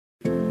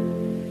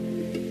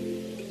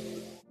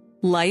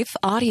Life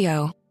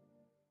Audio.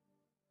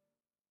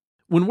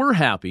 When we're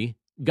happy,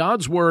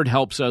 God's Word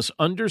helps us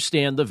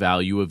understand the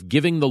value of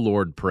giving the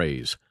Lord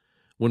praise.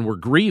 When we're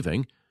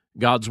grieving,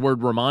 God's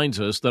Word reminds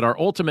us that our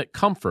ultimate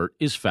comfort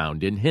is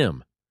found in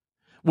Him.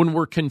 When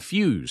we're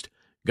confused,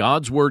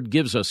 God's Word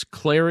gives us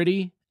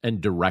clarity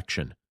and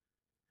direction.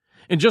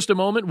 In just a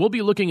moment, we'll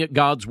be looking at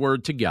God's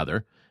Word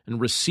together and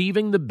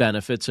receiving the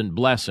benefits and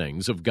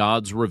blessings of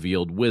God's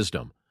revealed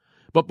wisdom.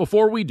 But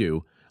before we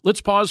do, let's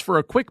pause for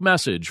a quick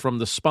message from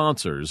the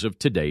sponsors of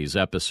today's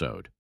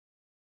episode.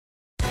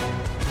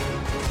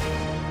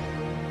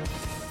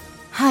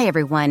 Hi,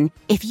 everyone.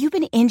 If you've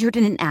been injured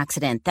in an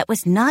accident that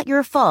was not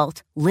your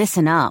fault,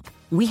 listen up.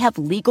 We have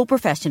legal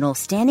professionals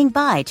standing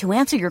by to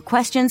answer your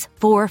questions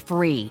for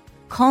free.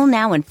 Call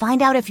now and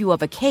find out if you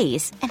have a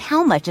case and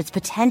how much it's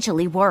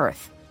potentially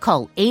worth.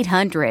 Call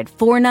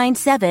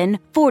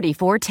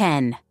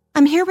 800-497-4410.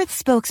 I'm here with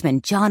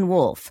spokesman John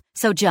Wolf.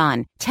 So,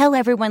 John, tell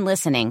everyone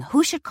listening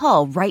who should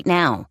call right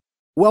now.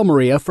 Well,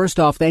 Maria, first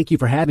off, thank you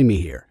for having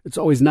me here. It's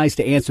always nice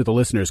to answer the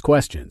listeners'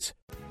 questions.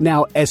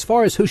 Now, as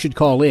far as who should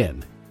call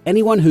in,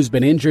 anyone who's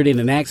been injured in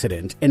an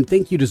accident and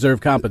think you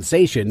deserve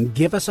compensation,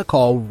 give us a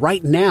call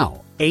right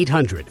now.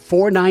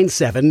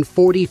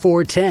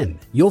 800-497-4410.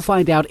 You'll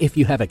find out if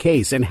you have a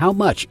case and how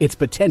much it's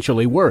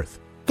potentially worth.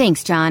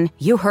 Thanks, John.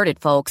 You heard it,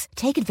 folks.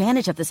 Take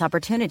advantage of this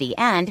opportunity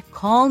and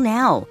call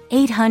now.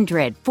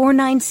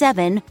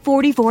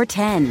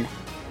 800-497-4410.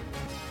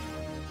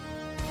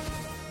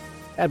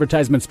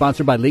 Advertisement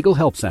sponsored by Legal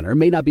Help Center.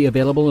 May not be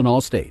available in all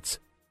states.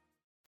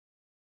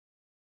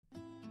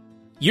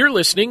 You're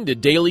listening to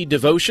Daily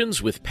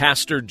Devotions with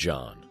Pastor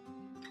John.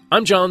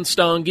 I'm John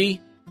Stange,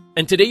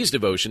 and today's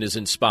devotion is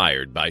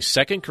inspired by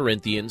 2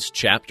 Corinthians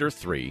chapter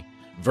 3,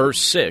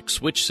 verse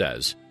 6, which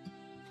says,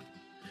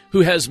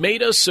 "Who has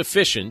made us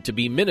sufficient to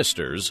be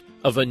ministers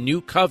of a new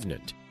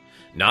covenant,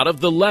 not of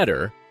the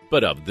letter,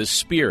 but of the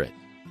Spirit.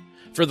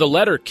 For the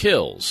letter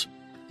kills,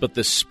 but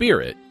the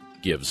Spirit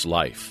gives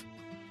life."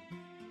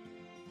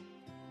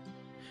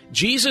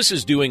 Jesus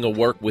is doing a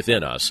work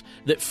within us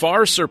that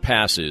far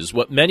surpasses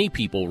what many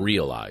people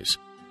realize.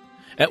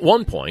 At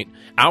one point,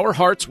 our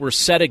hearts were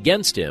set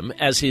against Him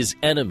as His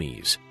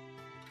enemies.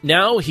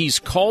 Now He's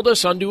called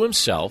us unto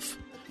Himself,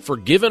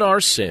 forgiven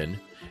our sin,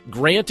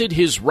 granted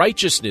His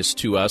righteousness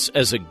to us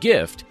as a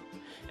gift,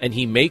 and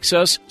He makes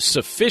us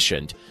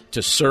sufficient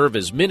to serve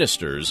as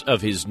ministers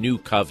of His new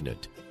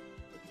covenant.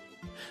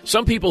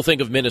 Some people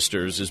think of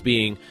ministers as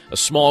being a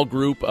small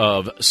group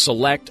of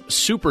select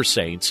super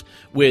saints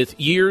with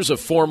years of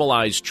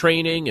formalized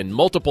training and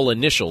multiple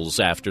initials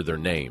after their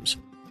names.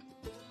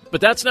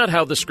 But that's not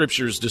how the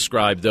Scriptures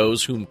describe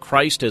those whom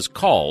Christ has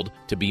called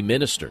to be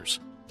ministers.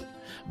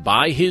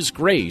 By His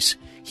grace,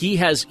 He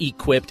has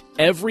equipped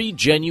every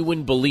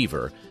genuine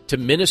believer to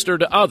minister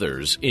to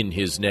others in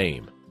His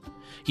name.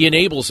 He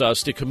enables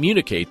us to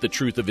communicate the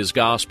truth of His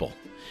gospel.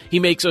 He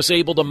makes us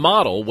able to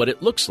model what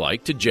it looks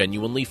like to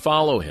genuinely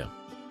follow Him.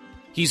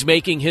 He's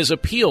making His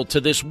appeal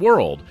to this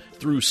world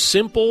through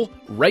simple,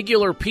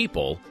 regular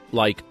people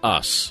like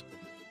us.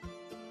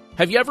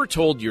 Have you ever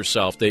told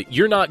yourself that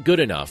you're not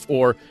good enough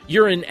or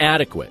you're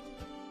inadequate?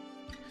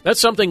 That's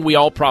something we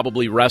all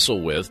probably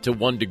wrestle with to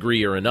one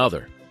degree or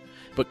another.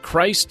 But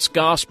Christ's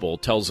gospel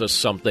tells us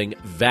something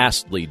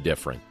vastly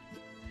different.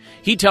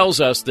 He tells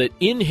us that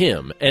in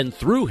Him and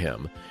through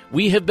Him,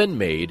 we have been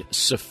made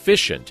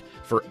sufficient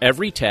for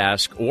every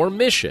task or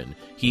mission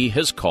He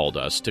has called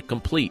us to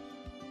complete.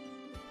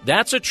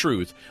 That's a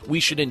truth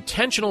we should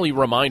intentionally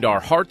remind our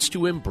hearts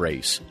to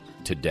embrace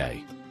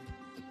today.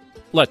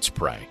 Let's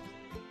pray.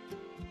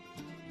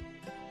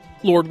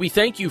 Lord, we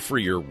thank You for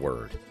Your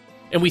word.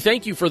 And we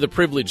thank You for the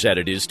privilege that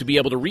it is to be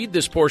able to read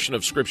this portion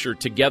of Scripture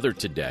together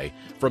today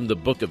from the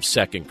book of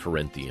 2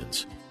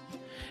 Corinthians.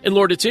 And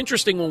Lord, it's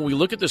interesting when we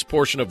look at this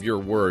portion of Your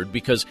word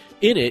because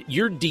in it,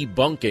 You're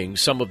debunking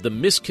some of the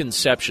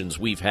misconceptions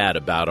we've had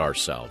about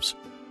ourselves.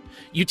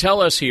 You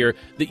tell us here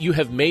that You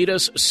have made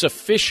us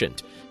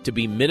sufficient to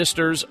be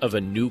ministers of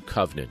a new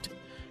covenant.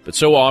 But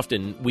so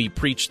often we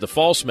preach the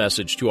false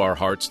message to our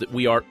hearts that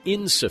we are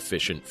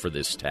insufficient for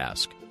this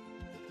task.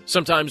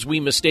 Sometimes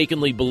we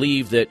mistakenly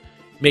believe that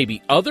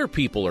maybe other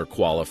people are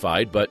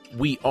qualified, but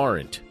we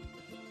aren't.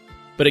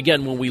 But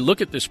again, when we look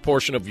at this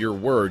portion of Your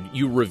word,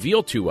 You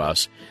reveal to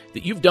us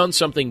that You've done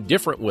something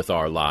different with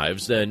our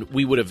lives than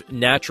we would have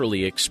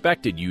naturally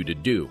expected You to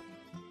do.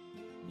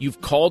 You've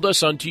called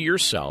us unto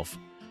Yourself,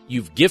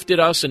 You've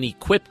gifted us and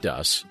equipped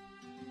us,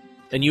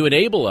 and You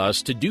enable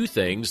us to do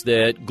things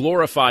that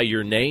glorify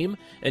Your name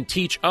and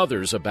teach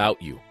others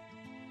about You.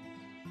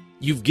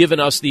 You've given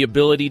us the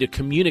ability to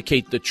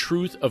communicate the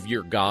truth of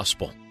Your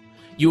gospel.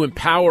 You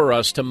empower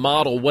us to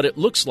model what it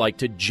looks like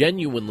to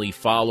genuinely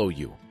follow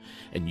You.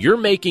 And You're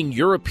making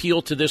Your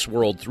appeal to this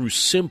world through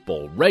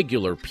simple,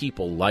 regular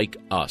people like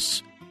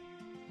us.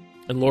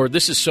 And Lord,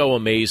 this is so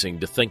amazing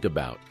to think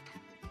about.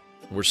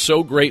 We're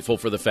so grateful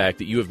for the fact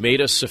that You have made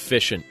us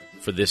sufficient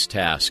for this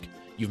task.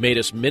 You've made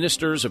us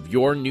ministers of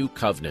Your new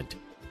covenant.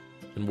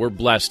 And we're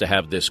blessed to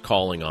have this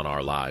calling on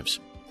our lives.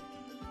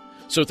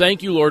 So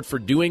thank You, Lord, for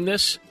doing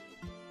this.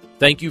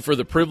 Thank you for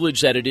the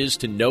privilege that it is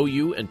to know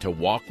you and to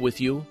walk with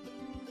you.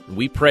 And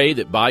we pray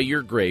that by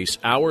your grace,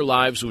 our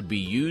lives would be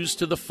used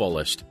to the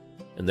fullest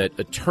and that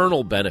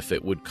eternal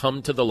benefit would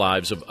come to the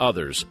lives of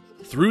others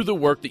through the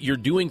work that you're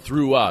doing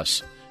through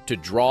us to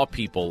draw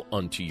people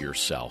unto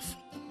yourself.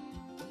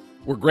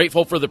 We're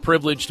grateful for the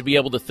privilege to be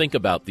able to think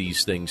about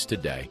these things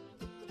today.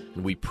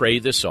 And we pray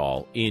this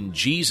all in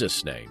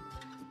Jesus' name.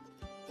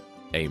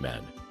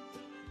 Amen.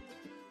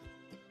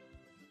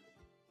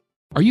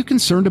 Are you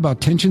concerned about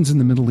tensions in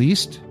the Middle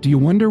East? Do you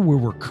wonder where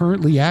we're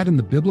currently at in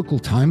the biblical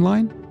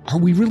timeline? Are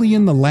we really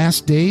in the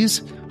last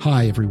days?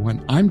 Hi,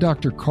 everyone. I'm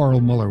Dr. Carl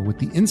Muller with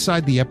the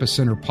Inside the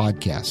Epicenter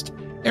podcast.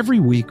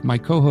 Every week, my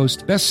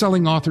co-host,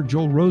 best-selling author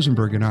Joel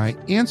Rosenberg and I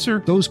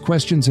answer those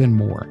questions and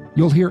more.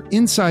 You'll hear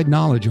inside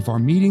knowledge of our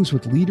meetings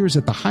with leaders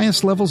at the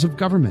highest levels of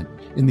government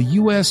in the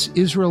U.S.,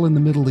 Israel, and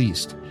the Middle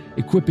East,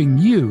 equipping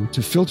you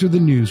to filter the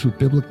news with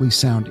biblically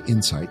sound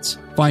insights.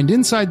 Find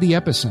Inside the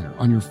Epicenter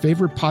on your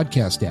favorite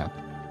podcast app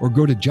or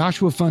go to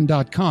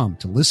joshuafund.com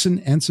to listen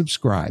and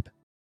subscribe.